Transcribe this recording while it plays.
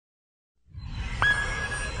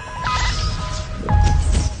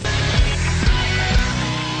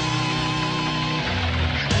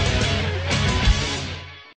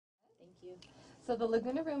So the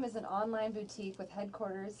Laguna Room is an online boutique with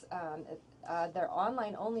headquarters, they're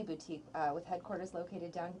online-only boutique with headquarters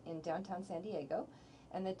located in downtown San Diego.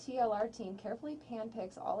 And the TLR team carefully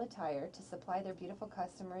handpicks all attire to supply their beautiful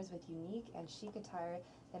customers with unique and chic attire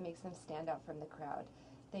that makes them stand out from the crowd.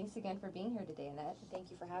 Thanks again for being here today, Annette.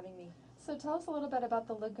 Thank you for having me. So tell us a little bit about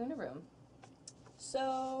the Laguna Room.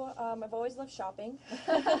 So I've always loved shopping.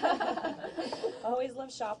 Always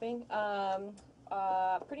loved shopping.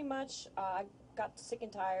 Pretty much I got sick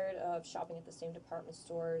and tired of shopping at the same department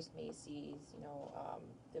stores, Macy's,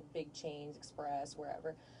 the big chains, Express,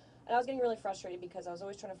 wherever. And I was getting really frustrated because I was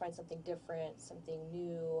always trying to find something different, something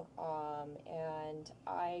new, and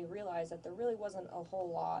I realized that there really wasn't a whole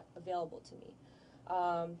lot available to me.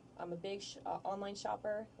 I'm a big online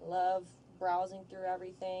shopper, love browsing through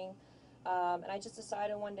everything, and I just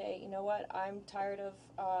decided one day, you know what, I'm tired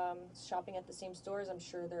of shopping at the same stores. I'm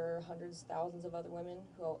sure there are hundreds, thousands of other women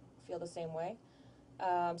who feel the same way.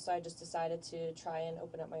 So I just decided to try and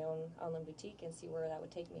open up my own online boutique and see where that would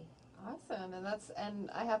take me. Awesome, and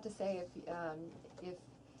I have to say, if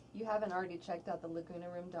you haven't already checked out the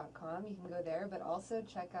lagunaroom.com, you can go there, but also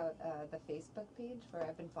check out the Facebook page where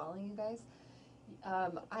I've been following you guys.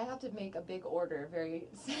 I have to make a big order very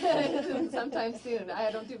sometime soon.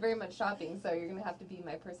 I don't do very much shopping, so you're going to have to be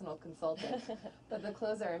my personal consultant. But the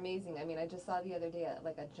clothes are amazing. I mean, I just saw the other day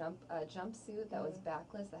like a jumpsuit that was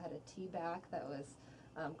backless, that had a T-back, that was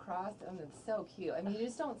crossed. I mean, it's so cute. I mean, you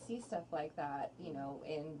just don't see stuff like that,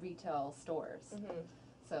 in retail stores.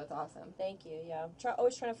 So it's awesome. Thank you. Yeah,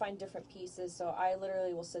 always trying to find different pieces. So I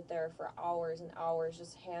literally will sit there for hours and hours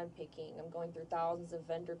just hand picking. I'm going through thousands of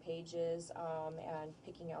vendor pages and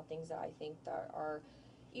picking out things that I think that are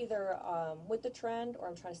either with the trend, or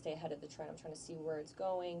I'm trying to stay ahead of the trend. I'm trying to see where it's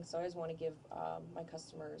going. So I always want to give my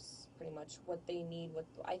customers pretty much what they need, what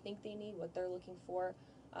I think they need, what they're looking for,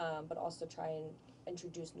 but also try and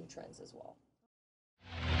introduce new trends as well.